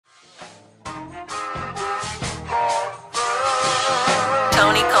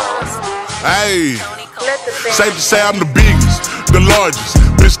Hey, safe to say I'm the biggest, the largest.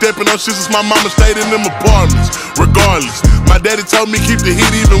 Been stepping on shit since my mama stayed in them apartments. Regardless, my daddy told me keep the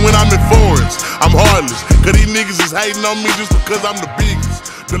heat even when I'm in foreigns. I'm heartless, cause these niggas is hating on me just because I'm the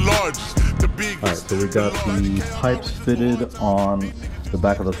biggest, the largest, the biggest. Alright, so we got the pipes fitted on the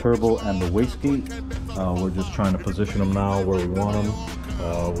back of the turbo and the wastegate. We're just trying to position them now where we want them.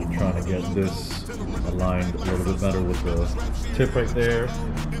 We're trying to get this aligned a little bit better with the tip right there,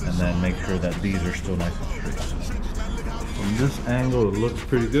 and then make sure that these are still nice and straight. From this angle, it looks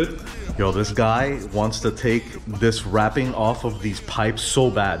pretty good. Yo, this guy wants to take this wrapping off of these pipes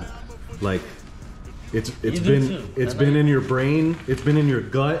so bad. Like, it's been in your brain, it's been in your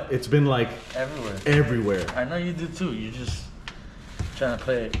gut, it's been like everywhere. I know you do too. You just trying to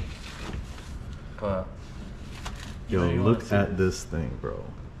play it, but yo, look at this thing, bro.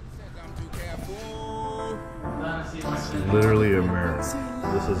 It's literally a mirror.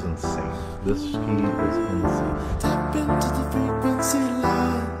 This is insane. This ski is insane. Tap into the frequency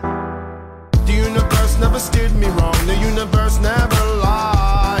line. The universe never steered me wrong. The universe never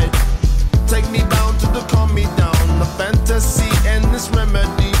lied. Take me down to the calm me down. The fantasy and this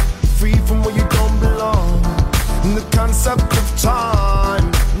remedy. Free from where you don't belong. In the concept of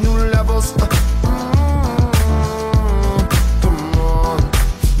time. New levels. Come on.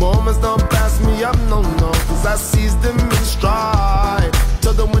 Moments don't pass me up, no, no. Cause I seized them in stride.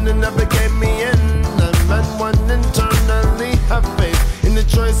 Till the winner never gave me in. And man, one internally have faith in the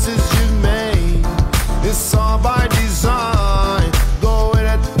choices you've made. It's all by design. Go with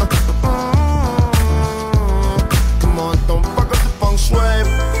it. Come on, don't fuck up the feng shui.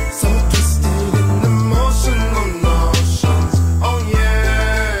 So twisted in emotional notions. Oh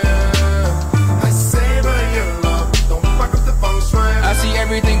yeah. I savor your love. Don't fuck up the feng shui. I see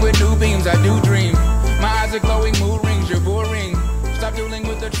everything with new beams. I do dream. My eyes are glowing, mood rings. You're boring. Stop dealing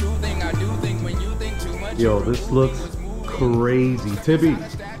with the true thing. I do think when you think too much. Yo, this looks crazy. Tibby,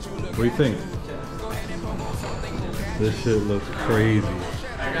 what do you think? This shit looks crazy.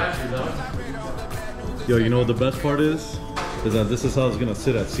 I got you though. Yo, you know what the best part is? Is that this is how it's gonna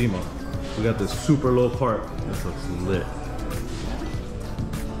sit at SEMA. We got this super low part. This looks lit.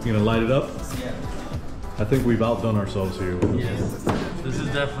 You gonna light it up? Yeah. I think we've outdone ourselves here. Yes. This is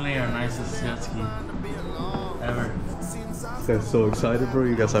definitely our nicest jet ski ever. This guy's so excited, bro.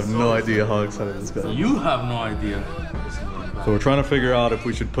 You guys have no idea how excited this guy is. You have no idea. So we're trying to figure out if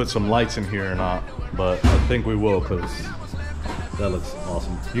we should put some lights in here or not, but I think we will because that looks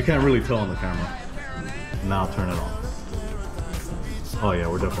awesome. You can't really tell on the camera. Now turn it on. Oh yeah,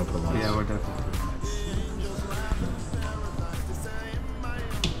 we're definitely putting lights. Yeah, we're definitely putting lights.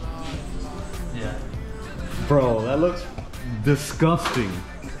 Yeah. Bro, that looks disgusting.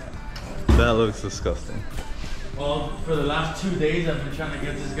 That looks disgusting. Well, for the last 2 days, I've been trying to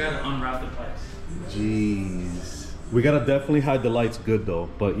get this guy to unwrap the pipes. Jeez. We gotta definitely hide the lights good though,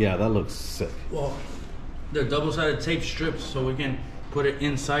 but yeah, that looks sick. Well, they're double-sided tape strips, so we can put it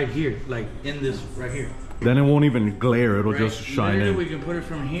inside here, like in this right here. Then it won't even glare, it'll just shine Literally, in. we can put it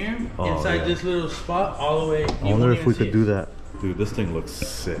from here, inside this little spot, all the way. I wonder if we could do that. Dude, this thing looks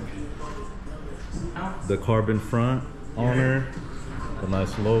sick. The carbon front on her, the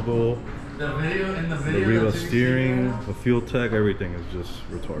nice logo. The video, in the video. The Riva steering, the fuel tech, everything is just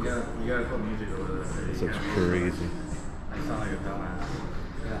retarded. You gotta put music over there. This looks crazy. I sound like a dumbass.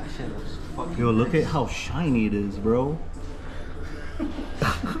 That shit looks fucking Yo, look at how shiny it is, bro.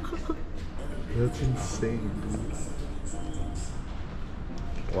 That's insane, dude.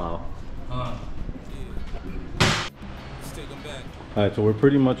 Wow. Alright, so we're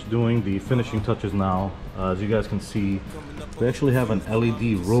pretty much doing the finishing touches now. As you guys can see, we actually have an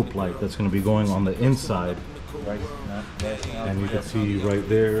LED rope light that's going to be going on the inside. And you can see right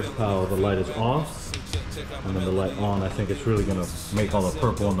there how the light is off. And then the light on, I think it's really going to make all the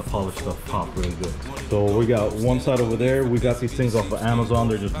purple and the polished stuff pop really good. So we got one side over there. We got these things off of Amazon.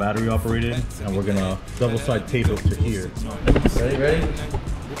 They're just battery operated. And we're going to double side tape it to here. Ready?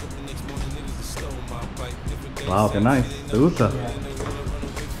 Wow, qué nice. ¿Te gusta?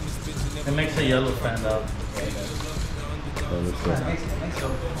 It makes the yellow stand out.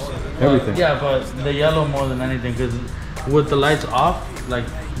 Everything. Yeah, but the yellow more than anything, because with the lights off, like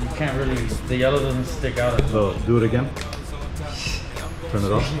you can't really, the yellow doesn't stick out. So do it again. Turn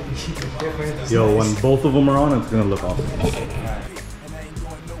it off. Yo, when both of them are on, it's gonna look awesome.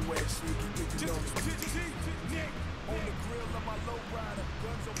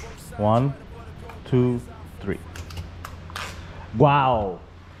 One, 2, 3. Wow.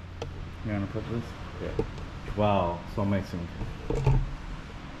 You're gonna put this? Yeah. Wow, so amazing.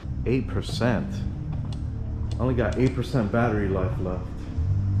 8%. Only got 8% battery life left.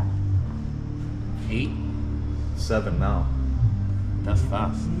 8? 7 now. That's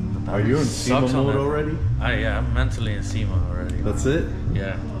fast. Are you in SEMA mode already? Yeah, I'm mentally in SEMA already. That's it?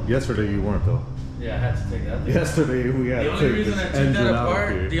 Yeah. Yesterday you weren't though. Yeah, I had to take that. Yesterday we had to take this engine out of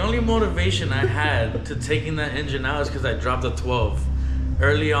here. The only motivation I had to taking that engine out is because I dropped a 12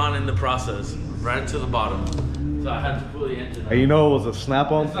 early on in the process, right to the bottom. So I had to pull the engine out. And you know it was a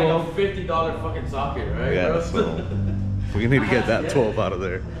snap-on It's like a $50 fucking socket, right? Yeah, so we need to get that 12 out of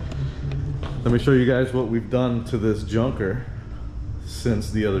there. Let me show you guys what we've done to this junker since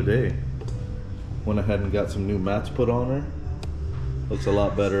the other day. Went ahead and got some new mats put on her. Looks a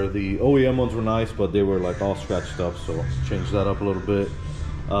lot better. The OEM ones were nice, but they were like all scratched up, so changed that up a little bit.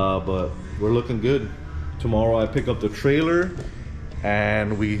 But we're looking good. Tomorrow I pick up the trailer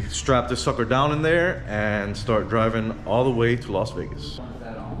and we strap this sucker down in there and start driving all the way to Las Vegas.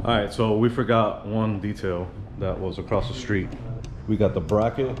 All right, so we forgot one detail that was across the street. We got the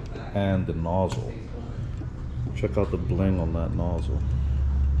bracket and the nozzle. Check out the bling on that nozzle.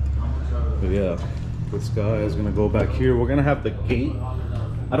 But yeah, this guy is gonna go back here. We're gonna have the gate.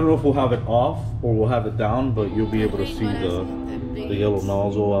 I don't know if we'll have it off or we'll have it down, but you'll be able to see the yellow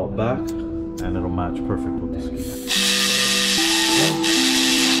nozzle out back, and it'll match perfect with the ski.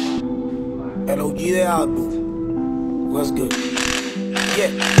 LOG de Albu. What's good? Yeah.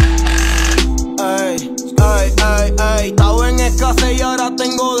 Ay, ay, ay, ay. Estaba en escasez y ahora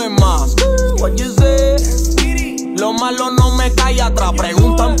tengo de más. What you say? Lo malo no me cae atrás.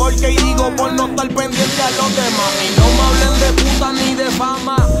 Preguntan por qué y digo por no estar pendiente a los demás. Y no me hablen de puta ni de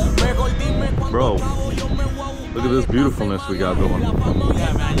fama. Mejor dime cuándo. Bro, look at this beautifulness we got going.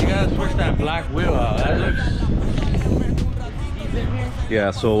 Yeah, man, you gotta switch that black wheel out. That looks...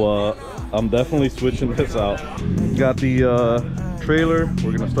 Yeah, so I'm definitely switching this out. Got the trailer.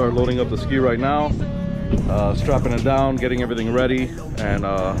 We're gonna start loading up the ski right now. Strapping it down, getting everything ready, and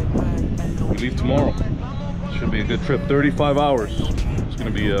we leave tomorrow. Should be a good trip. 35 hours. It's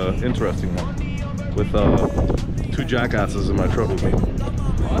gonna be an interesting one with 2 jackasses in my truck with me.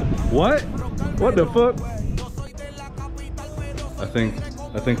 What? What the fuck? I think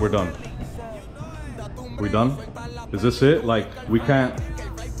we're done. We done? Is this it? Like we can't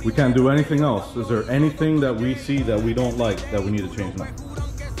do anything else? Is there anything that we see that we don't like that we need to change now?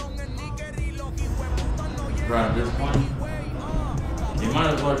 Bro, at this point, you might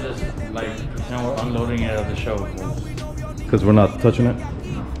as well just like pretend we're unloading it at the show. Because we're not touching it?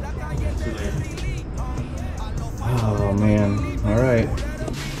 Too late. Oh man, all right.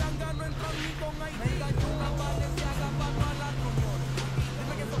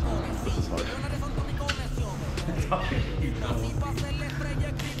 This is hard.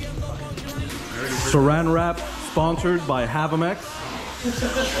 Saran wrap sponsored by Havamex.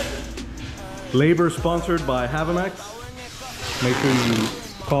 Labor sponsored by Havamex. Make sure you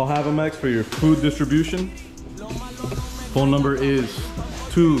call Havamex for your food distribution. Phone number is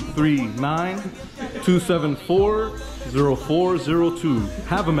 239-274-0402.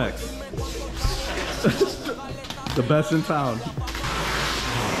 Havamex. The best in town.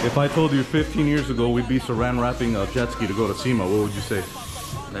 If I told you 15 years ago we'd be saran wrapping a jet ski to go to SEMA, what would you say?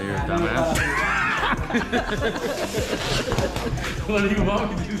 That you're a dumbass. What do you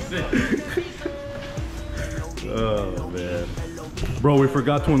want me to say? Oh man. Bro, we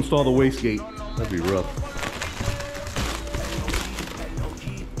forgot to install the wastegate. That'd be rough.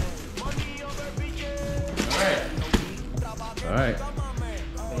 Alright.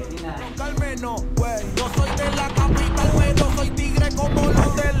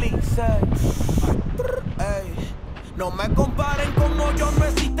 No me comparen como yo, no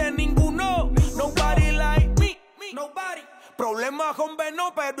existe ninguno. Nobody like me, nobody. Problemas con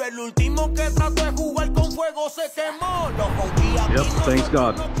Veno, pero el último que trató de jugar con fuego se quemó. Yep, thanks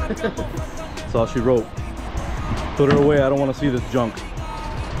God. That's all she wrote. Put her away, I don't want to see this junk.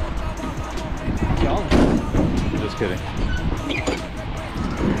 Just kidding.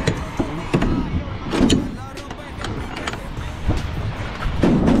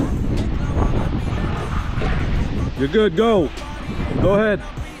 You're good, go. Go ahead.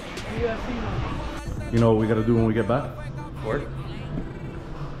 You know what we gotta do when we get back? Work?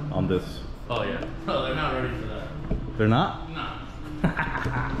 On this. Oh yeah. Oh, they're not ready for that. They're not? No.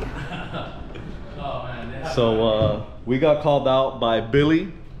 Oh man. So we got called out by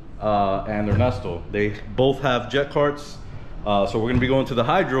Billy and Ernesto. They both have jet carts. So we're gonna be going to the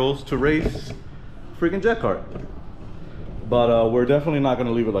hydros to race freaking jet cart. But we're definitely not gonna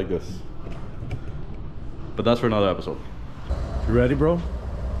leave it like this. But that's for another episode. You ready, bro?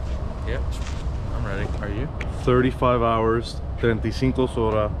 Yep. I'm ready. Are you? 35 hours, 35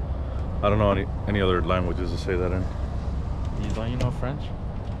 horas. I don't know any other languages to say that in. Don't you know French?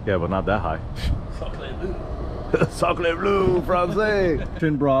 Yeah, but not that high. Oh Chocolate bleu, francais.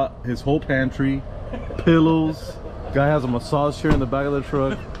 Chin brought his whole pantry, pillows. Guy has a massage chair in the back of the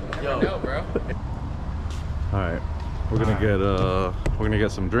truck. Yo, no, bro. All right, we're gonna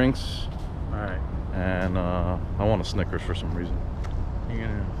get some drinks. All right. And I want a Snickers for some reason. You're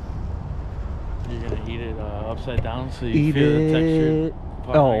gonna eat it upside down so you feel the texture.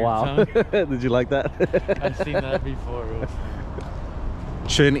 Oh wow! Did you like that? I've seen that before.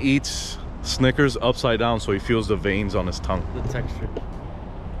 Chin eats Snickers upside down so he feels the veins on his tongue. The texture.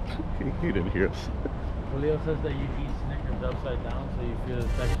 He didn't hear us. Julio says that you eat Snickers upside down so you feel the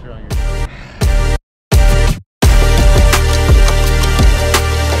texture on your tongue.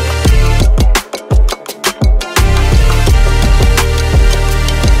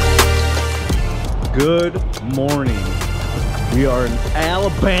 Good morning. We are in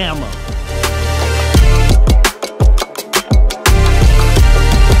Alabama.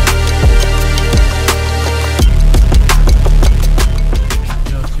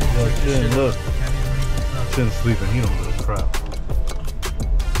 Yo, Chin, look. Chin's sleeping. He don't give a crap.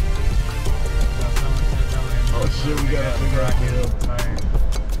 Oh shit, we gotta figure out here.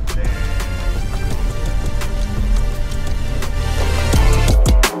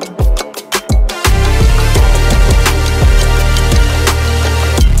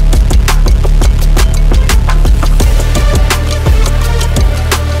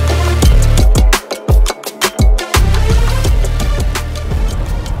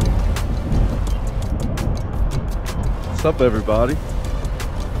 What's up, everybody?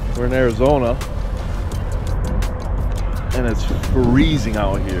 We're in Arizona and it's freezing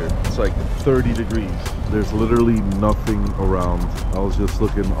out here. It's like 30 degrees. There's literally nothing around. I was just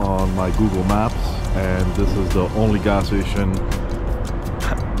looking on my Google Maps and this is the only gas station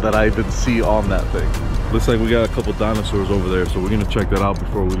that I even see on that thing. Looks like we got a couple dinosaurs over there, so we're gonna check that out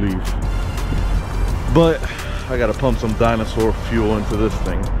before we leave. But I gotta pump some dinosaur fuel into this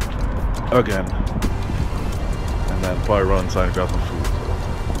thing again. And then probably run inside and grab some food.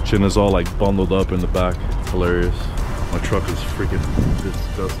 So. Chin is all like bundled up in the back. It's hilarious. My truck is freaking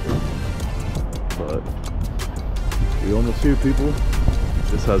disgusting. But we almost here, people.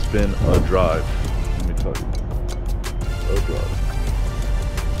 This has been a drive. Let me tell you. A drive.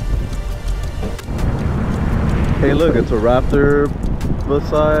 Hey look, it's a raptor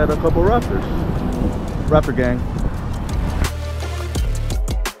beside a couple raptors. Raptor gang.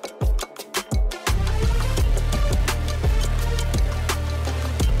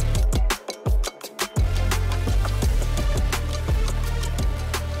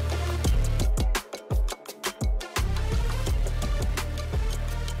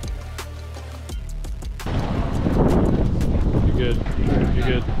 You're good. You're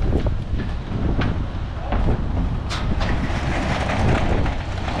good.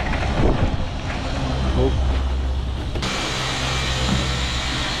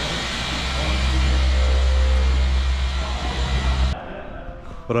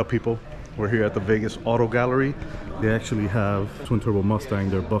 What up, people? We're here at the Vegas Auto Gallery. They actually have twin turbo Mustang.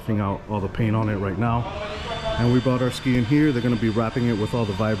 They're buffing out all the paint on it right now. And we brought our ski in here. They're gonna be wrapping it with all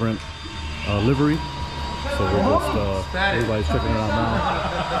the vibrant livery. So we're just, everybody's checking it out now.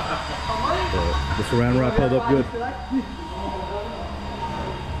 The saran wrap held up good.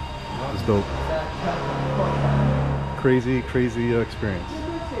 It's dope. Crazy, crazy experience.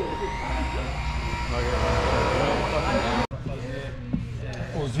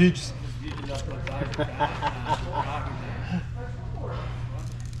 Os vídeos.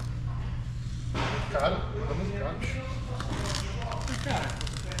 Cara, estamos caros. Cara,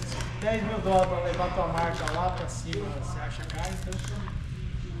 $10 mil pra levar tua marca lá pra cima, você acha caro? Então,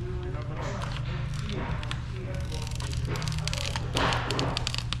 melhor pra levar.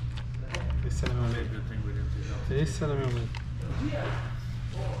 Esse era meu medo. Esse era meu medo.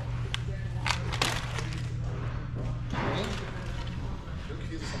 Eu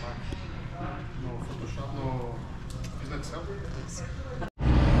quis essa marca. No Photoshop, no... Fiz na Excel.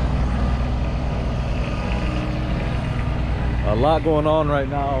 A lot going on right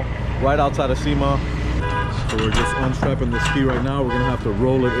now, right outside of Sema. So we're just unstrapping the ski right now. We're gonna have to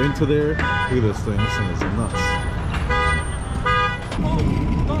roll it into there. Look at this thing is nuts.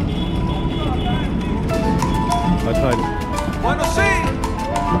 I tied it. Bueno, sí.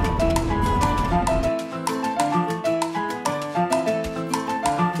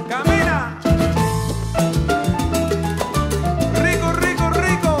 Camina. Rico, rico,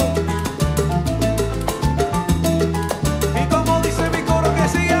 rico. Y como dice mi coro que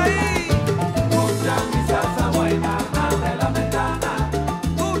sigue ahí. Escucha mi salsa buena, abre la ventana.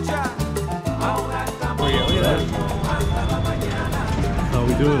 Escucha. Ahora estamos hasta la mañana. How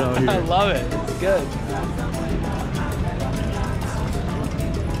we do it out here. I love it. It's good.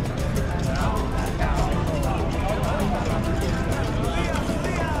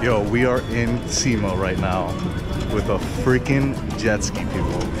 Yo, we are in Sema right now with a freaking jet ski, people.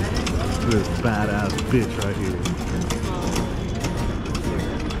 Look at this badass bitch right here.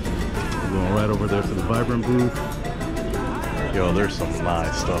 We're going right over there to the Vibrant booth. Yo, there's some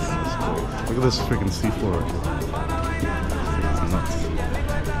nice stuff in this booth. Look at this freaking seafloor. It's nuts.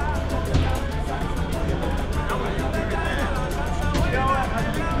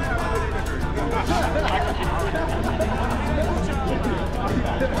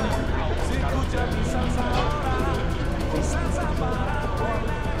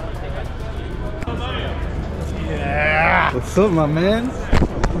 Yeah. What's up, my man?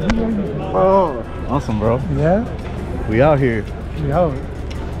 Oh, awesome, bro. Yeah? We out here. Yo,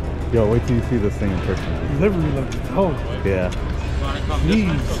 Yo, wait till you see this thing in person. delivery looks dope. Yeah.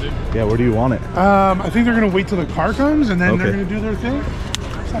 Jeez. Yeah, where do you want it? I think they're gonna wait till the car comes and then they're Okay. gonna do their thing.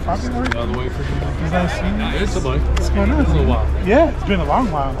 Is that popular? All the way for you. Is that a scene? It's a bike. What's going on? It's a little while. Yeah, it's been a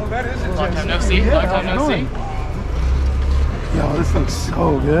long while. Long time no see. Long time no see. Yo, this looks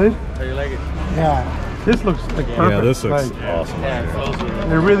so good. How you like it? Yeah, this looks like perfect. Yeah, this looks Like, awesome.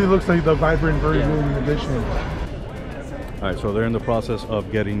 it really looks like the Vibrant version edition. All right, so they're in the process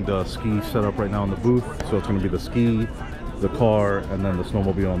of getting the ski set up right now in the booth. So it's going to be the ski, the car, and then the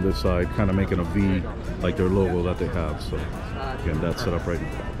snowmobile on this side, kind of making a V like their logo that they have. So again, that's set up right now.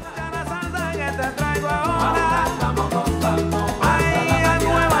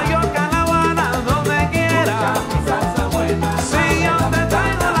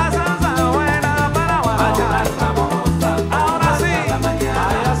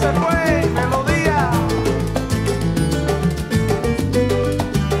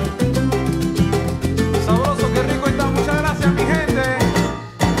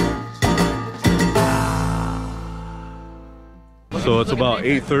 So it's about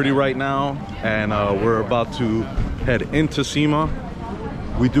 8:30 right now, and we're about to head into Sema.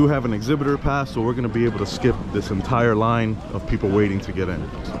 We do have an exhibitor pass, so we're going to be able to skip this entire line of people waiting to get in.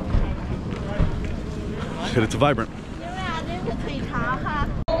 Headed to Vibrant.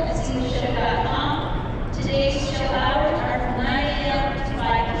 Today's show hours are from 9 a.m. to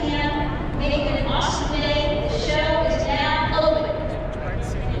 5 p.m. Make it an awesome day. The show is now open.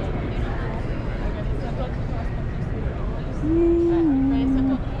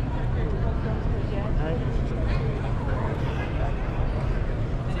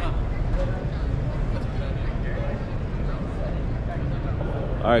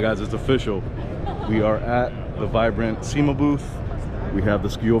 All right, guys, it's official. We are at the Vibrant Sema booth. We have the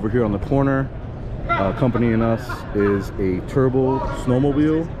ski over here on the corner. Accompanying us is a Turbo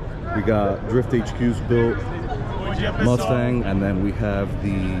snowmobile. We got Drift HQ's built Mustang, and then we have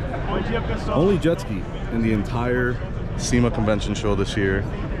the only jet ski in the entire Sema convention show this year,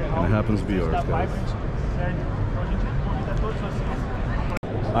 and it happens to be ours, guys.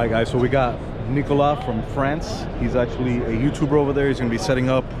 All right, guys, so we got Nicolas from France. He's actually a YouTuber over there. He's gonna be setting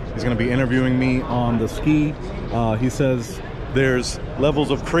up. He's gonna be interviewing me on the ski. He says there's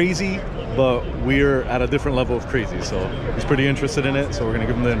levels of crazy, but we're at a different level of crazy. So he's pretty interested in it. So we're gonna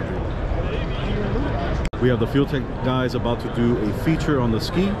give him the interview. We have the Fuel Tech guys about to do a feature on the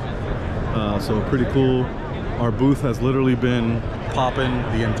ski. So pretty cool. Our booth has literally been popping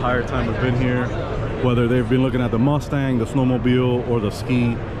the entire time we've been here. Whether they've been looking at the Mustang, the snowmobile, or the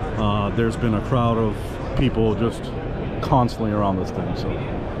ski, there's been a crowd of people just constantly around this thing. So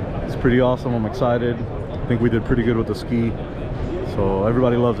it's pretty awesome. I'm excited. I think we did pretty good with the ski. So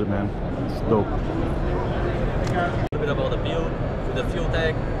everybody loves it, man. It's dope. A little bit about the build for the Fuel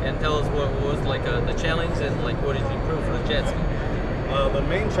Tech, and tell us what was like the challenge and like what is improved for the jet ski. The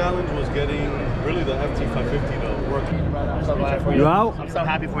main challenge was getting really the FT550 to work. I'm so glad for you. You out? I'm so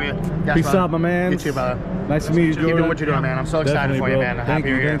happy for you. Peace out, my man. You too, brother. Nice to meet you, Keep doing what you're doing, man. I'm so excited for you, man. I'm happy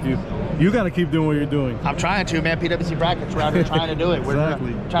you're here. Thank you. You got to keep doing what you're doing. I'm trying to, man. PWC brackets, we're out here trying to do it. We're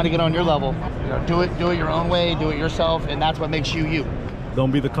Exactly. trying to get on your level. You know, do it your own way, do it yourself, and that's what makes you you.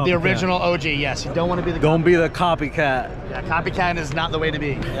 Don't be the copycat. The original OG, yes. You don't want to be the Don't be the copycat. Yeah, copycat is not the way to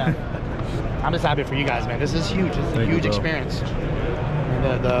be. Yeah. I'm just happy for you guys, man. This is huge. This is a huge experience.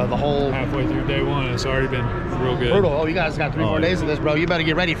 And the whole Halfway through day one, it's already been real good. brutal. Oh, you guys got 3 more days of this, bro. You better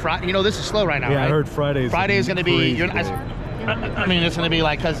get ready. Friday, you know this is slow right now, Yeah, right? I heard Friday is going to be. crazy day. I mean, it's going to be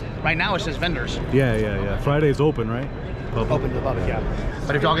like, because right now it's just vendors. Yeah. Friday's open, right? Public. Open to the public, yeah.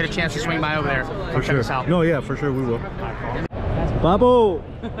 But if y'all get a chance to swing by over there, come check us out. No, yeah, for sure we will. Babo,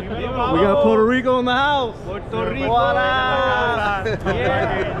 we got Puerto Rico in the house. Puerto Rico.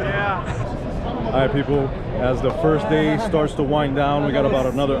 All right, people, as the first day starts to wind down, we got about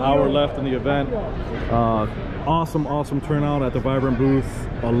another hour left in the event. Awesome turnout at the Vibrant booth.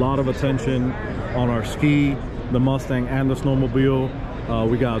 A lot of attention on our ski, the Mustang, and the snowmobile.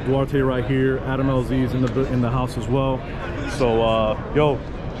 We got Duarte right here. Adam LZ's in the house as well. So yo,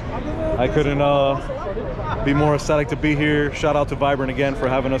 I couldn't be more ecstatic to be here. Shout out to Vibrant again for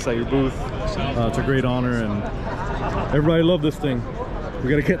having us at your booth. It's a great honor, and everybody love this thing. We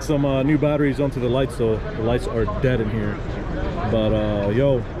gotta get some new batteries onto the lights, so the lights are dead in here. But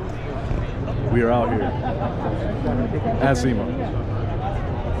yo, we are out here at Sema.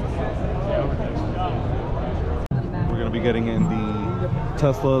 We're gonna be getting in the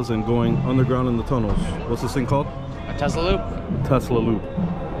Teslas and going underground in the tunnels. What's this thing called? A Tesla loop. Tesla loop.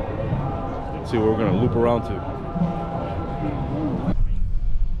 Let's see where we're gonna loop around to.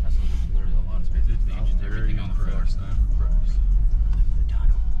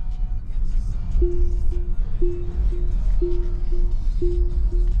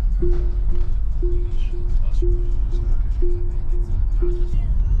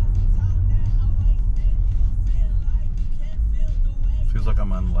 Feels like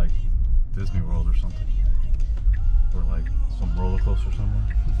I'm on like Disney World or something, or like some roller coaster somewhere.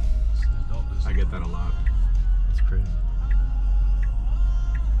 I get that a lot. That's crazy.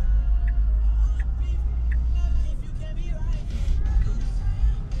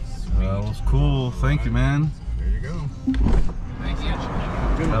 That was cool. Thank you, man. There you go. Thank you.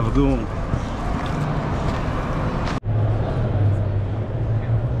 Have a good one.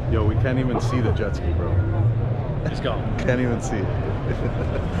 Yo, we can't even see the jet ski, bro. Let's go. Can't even see it.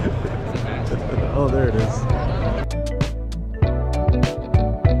 Oh, there it is.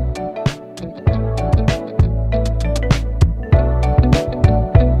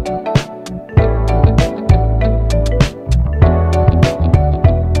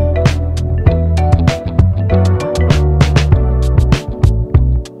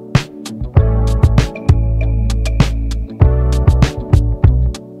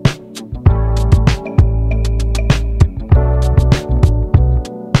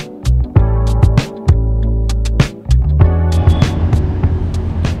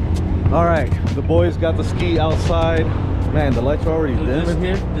 The boys got the ski outside. Man, the lights are already dim in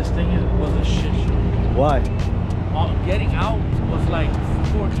here. This thing was a shit show. Why? Getting out was like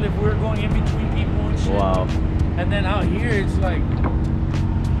forklift. We were going in between people and shit. Wow. And then out here, it's like...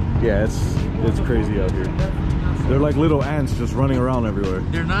 Yeah, it's crazy out here. They're like little ants just running around everywhere.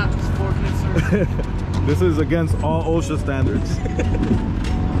 They're not forklifts, sir. This is against all OSHA standards.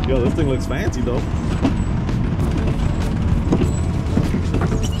 Yo, this thing looks fancy though.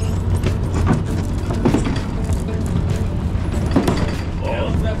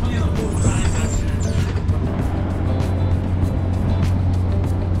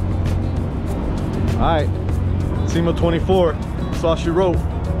 All right, Sema 24, saw she wrote,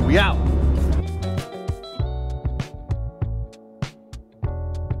 we out.